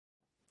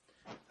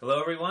Hello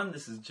everyone,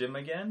 this is Jim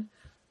again.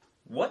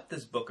 What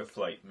does book a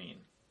flight mean?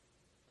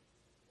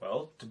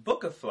 Well, to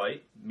book a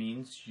flight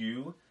means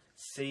you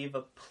save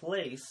a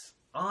place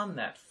on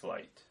that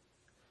flight.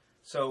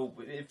 So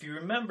if you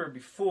remember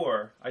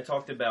before, I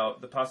talked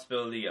about the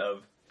possibility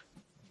of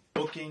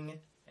booking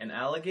an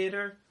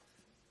alligator.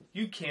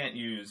 You can't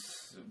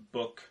use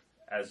book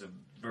as a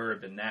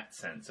verb in that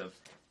sense of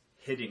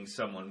hitting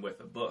someone with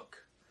a book.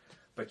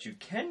 But you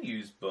can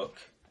use book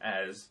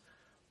as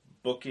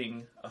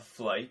booking a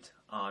flight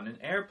on an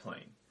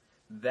airplane.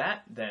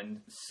 That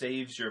then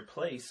saves your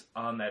place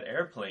on that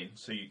airplane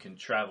so you can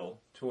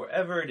travel to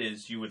wherever it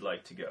is you would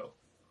like to go.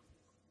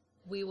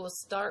 We will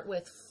start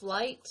with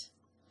flight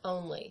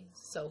only.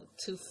 So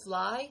to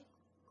fly,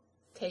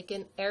 take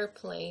an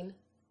airplane.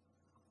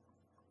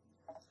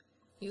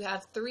 You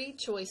have three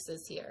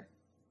choices here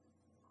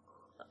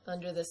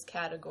under this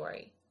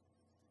category.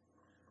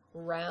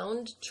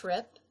 Round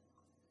trip,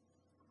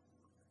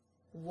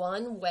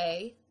 one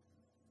way,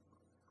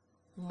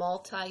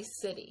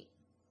 multi-city.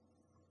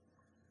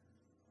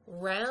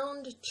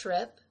 Round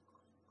trip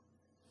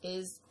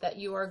is that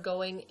you are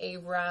going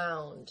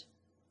around,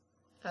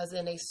 as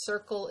in a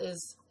circle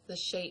is the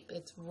shape,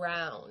 it's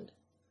round.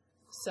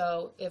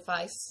 So if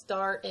I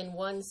start in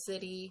one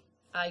city,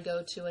 I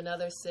go to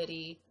another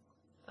city,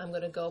 I'm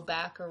going to go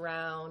back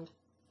around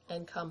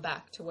and come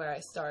back to where I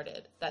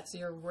started. That's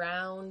your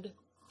round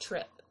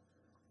trip.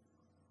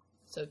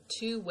 So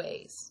two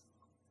ways.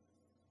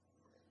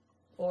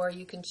 Or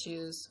you can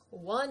choose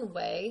one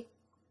way.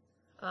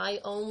 I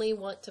only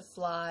want to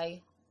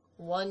fly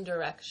one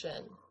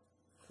direction.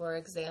 For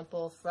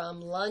example,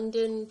 from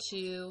London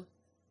to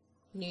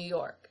New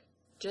York.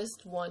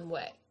 Just one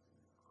way.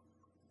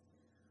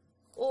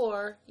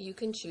 Or you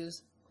can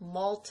choose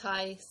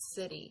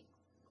multi-city.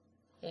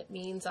 It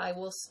means I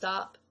will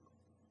stop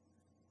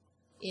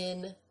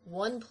in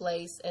one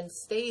place and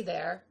stay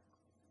there,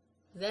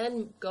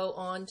 then go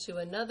on to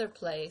another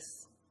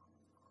place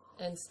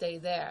and stay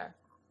there.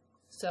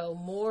 So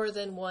more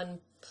than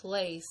one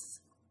place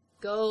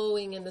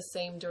going in the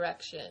same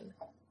direction.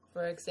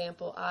 For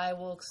example, I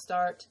will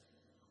start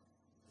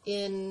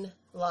in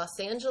Los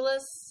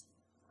Angeles,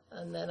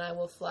 and then I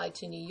will fly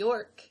to New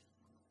York,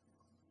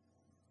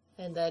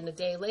 and then a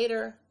day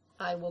later,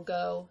 I will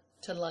go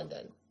to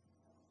London.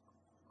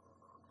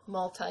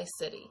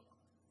 Multi-city.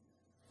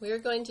 We are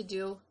going to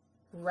do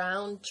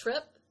round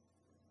trip.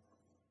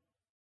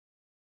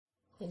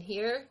 And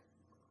here,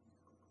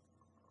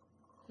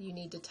 you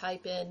need to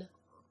type in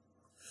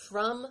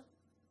from,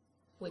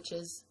 which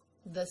is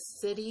the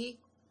city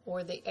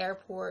or the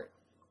airport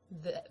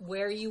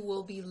where you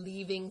will be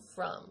leaving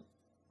from.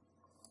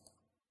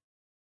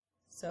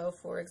 So,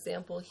 for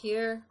example,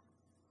 here,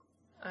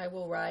 I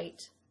will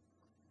write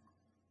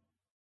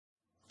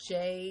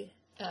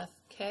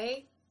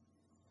JFK,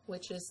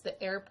 which is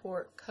the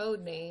airport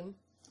code name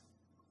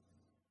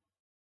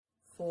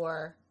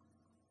for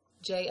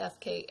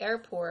JFK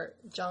Airport,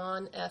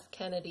 John F.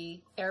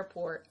 Kennedy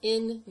Airport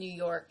in New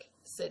York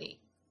City.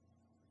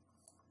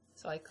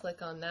 So I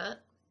click on that.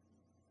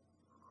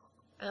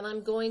 And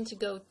I'm going to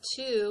go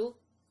to,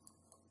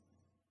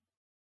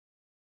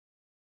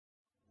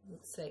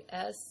 let's say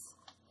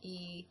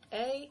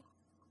SEA,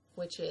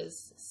 which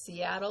is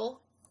Seattle,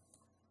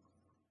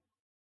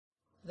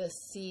 the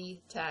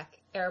SeaTac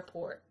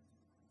Airport.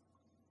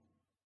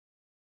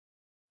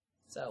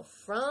 So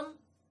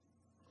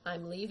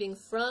I'm leaving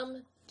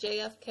from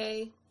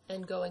JFK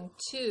and going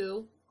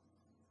to,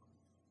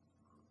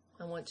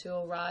 I want to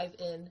arrive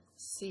in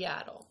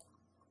Seattle.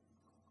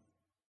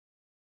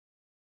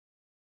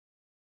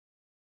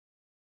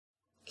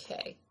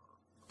 Okay,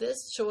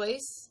 this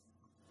choice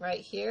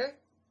right here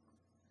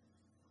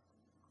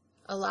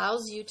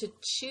allows you to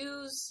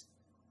choose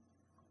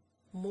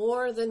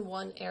more than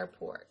one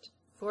airport.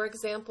 For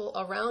example,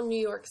 around New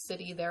York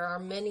City, there are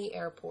many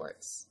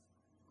airports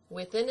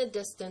within a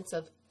distance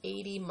of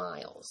 80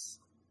 miles.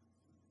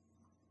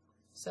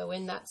 So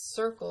in that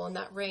circle, in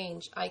that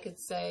range, I could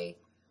say,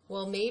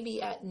 well,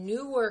 maybe at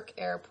Newark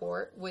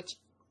Airport, which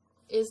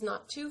is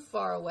not too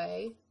far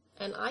away,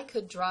 and I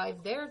could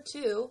drive there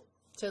too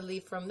to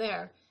leave from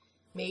there.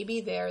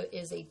 Maybe there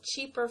is a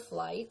cheaper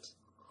flight.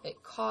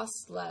 It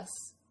costs less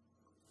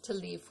to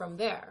leave from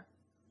there.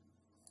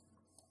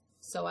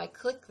 So I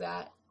click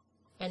that,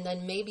 and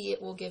then maybe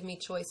it will give me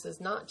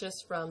choices not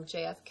just from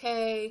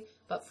JFK,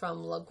 but from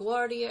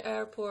LaGuardia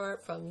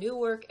Airport, from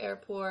Newark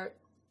Airport.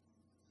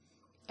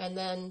 And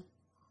then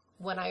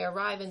when I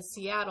arrive in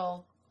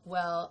Seattle,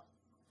 well,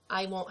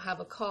 I won't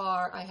have a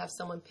car. I have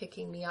someone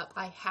picking me up.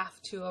 I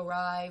have to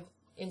arrive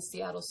in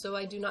Seattle, so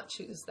I do not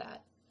choose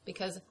that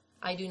because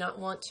I do not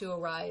want to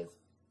arrive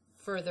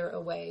further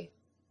away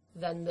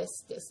than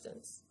this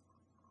distance.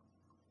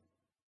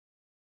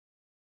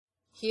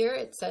 Here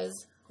it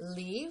says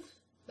leave.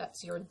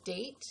 That's your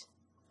date.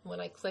 When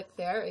I click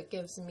there, it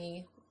gives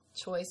me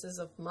choices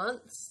of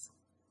months.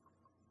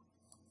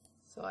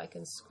 So I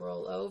can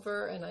scroll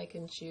over and I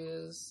can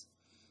choose,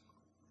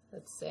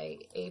 let's say,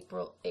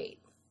 April 8th.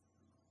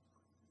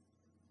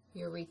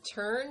 Your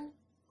return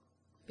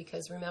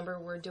because remember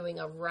we're doing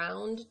a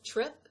round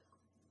trip.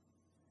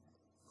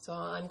 So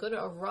I'm going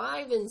to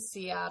arrive in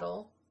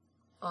Seattle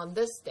on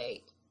this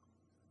date,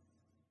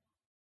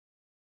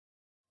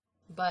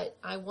 but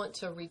I want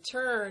to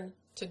return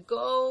to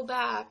go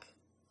back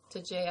to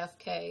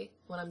JFK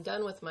when I'm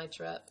done with my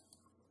trip.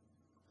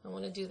 I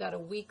want to do that a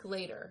week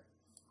later.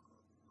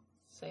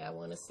 Say I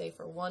want to stay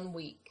for 1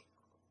 week.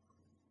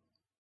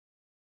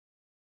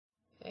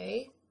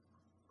 Okay,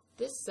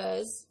 this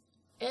says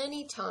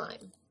any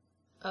time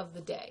of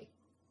the day.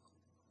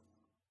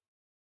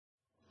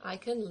 I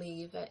can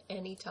leave at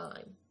any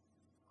time.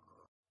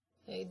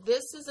 Okay,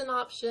 this is an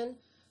option.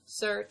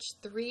 Search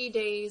 3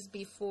 days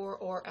before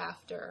or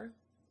after.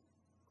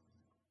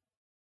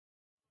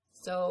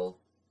 So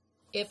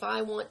if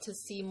I want to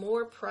see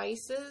more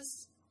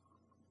prices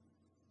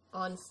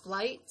on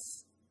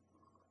flights,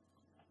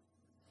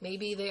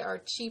 maybe they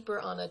are cheaper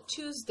on a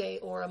Tuesday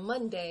or a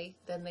Monday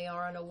than they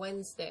are on a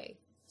Wednesday.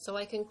 So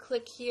I can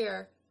click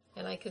here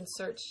and I can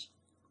search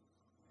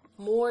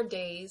more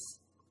days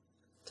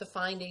to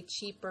find a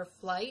cheaper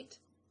flight.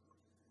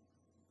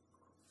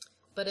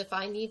 But if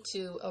I need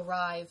to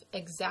arrive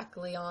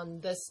exactly on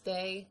this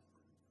day,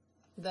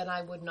 then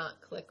I would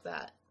not click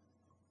that.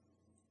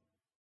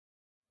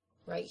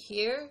 Right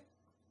here,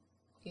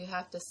 you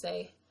have to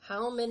say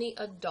how many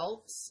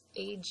adults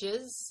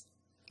ages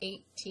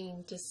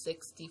 18 to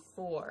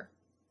 64.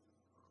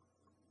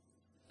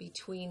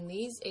 Between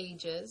these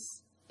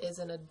ages is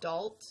an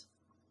adult,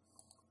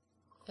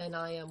 and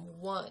I am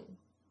 1.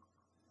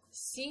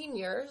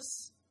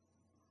 Seniors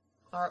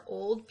are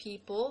old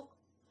people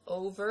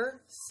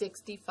over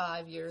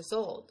 65 years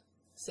old.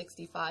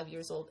 65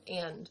 years old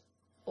and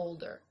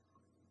older.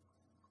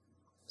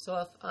 So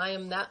if I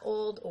am that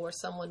old or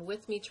someone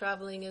with me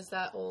traveling is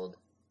that old,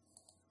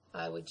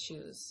 I would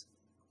choose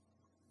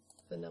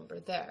the number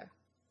there.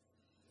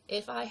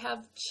 If I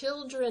have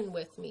children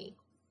with me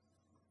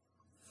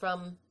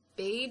from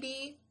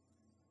baby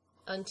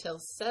until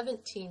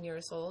 17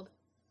 years old,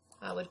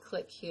 I would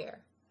click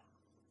here.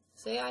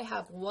 Say I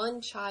have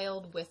 1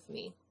 child with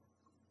me.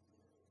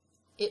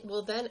 It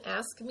will then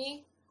ask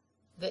me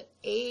the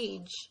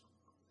age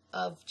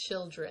of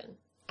children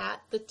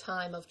at the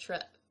time of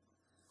trip.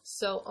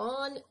 So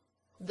on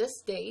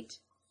this date,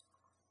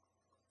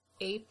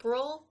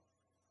 April,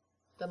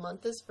 the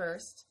month is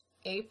 1st,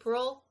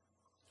 April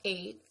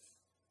 8th,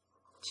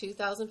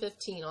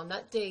 2015, on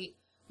that date,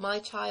 my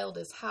child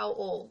is how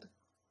old?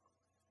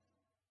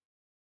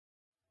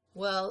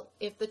 Well,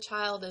 if the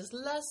child is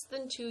less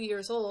than 2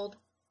 years old,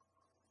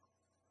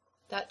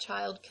 that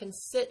child can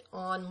sit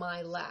on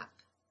my lap.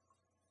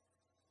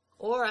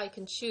 Or I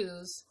can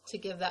choose to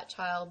give that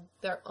child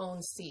their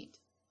own seat.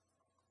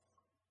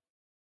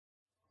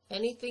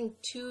 Anything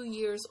 2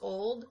 years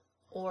old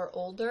or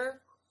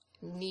older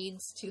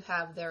needs to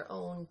have their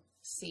own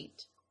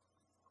seat.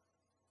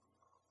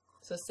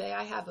 So say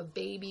I have a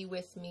baby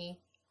with me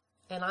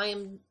and I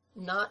am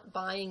not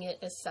buying it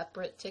a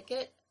separate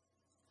ticket,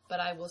 but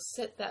I will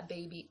sit that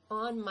baby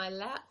on my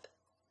lap.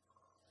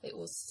 It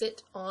will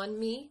sit on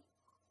me.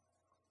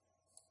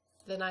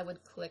 Then I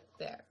would click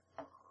there.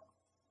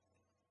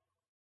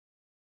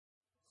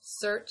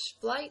 Search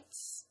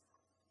flights.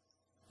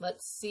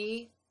 Let's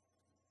see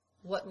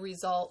what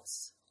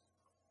results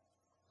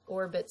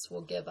Orbitz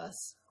will give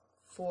us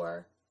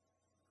for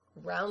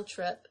round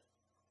trip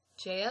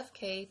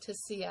JFK to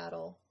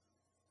Seattle,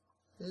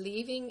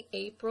 leaving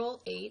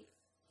April 8th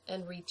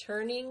and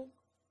returning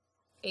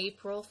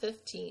April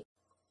 15th.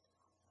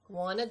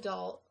 1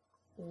 adult,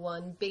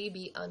 1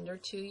 baby under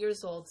 2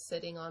 years old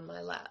sitting on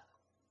my lap.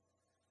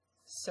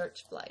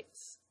 Search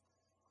flights.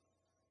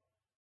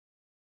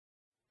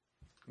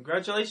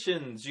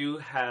 Congratulations, you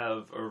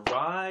have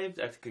arrived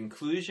at the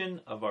conclusion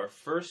of our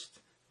first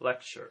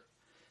lecture.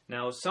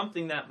 Now,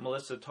 something that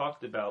Melissa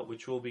talked about,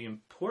 which will be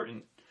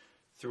important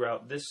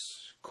throughout this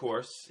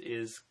course,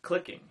 is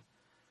clicking.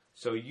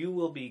 So you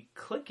will be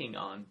clicking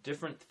on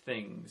different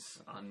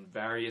things on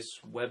various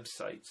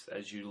websites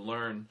as you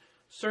learn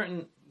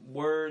certain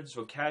words,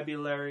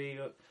 vocabulary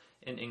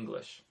in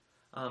English.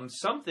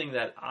 Something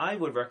that I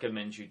would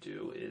recommend you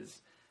do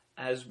is,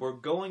 as we're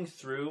going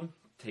through,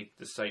 take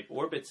the site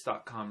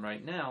orbitz.com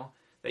right now,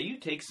 that you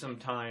take some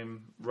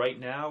time right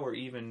now or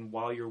even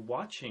while you're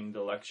watching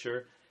the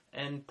lecture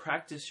and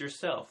practice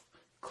yourself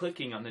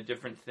clicking on the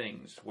different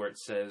things where it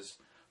says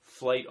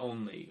flight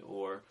only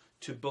or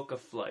to book a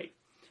flight.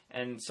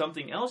 And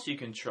something else you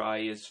can try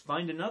is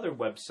find another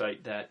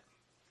website that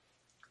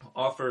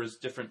offers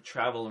different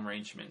travel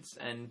arrangements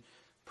and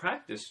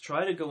practice.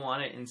 Try to go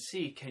on it and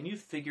see, can you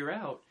figure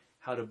out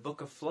how to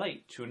book a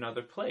flight to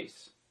another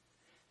place?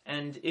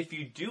 And if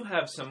you do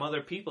have some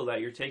other people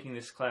that you're taking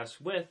this class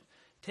with,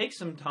 take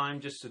some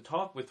time just to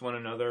talk with one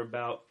another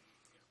about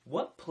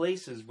what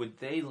places would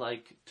they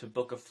like to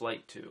book a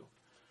flight to.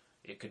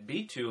 It could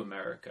be to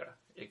America.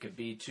 It could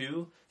be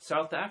to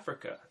South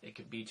Africa. It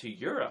could be to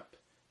Europe.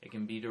 It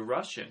can be to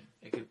Russia.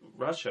 It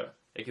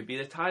could be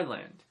to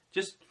Thailand.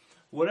 Just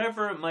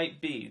whatever it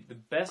might be, the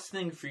best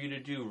thing for you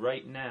to do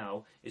right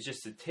now is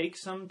just to take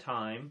some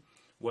time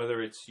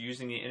whether it's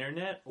using the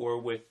internet or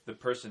with the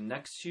person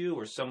next to you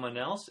or someone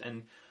else,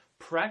 and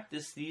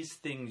practice these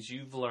things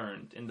you've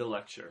learned in the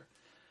lecture.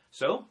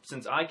 So,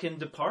 since I can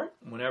depart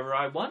whenever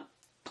I want,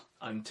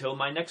 until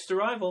my next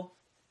arrival.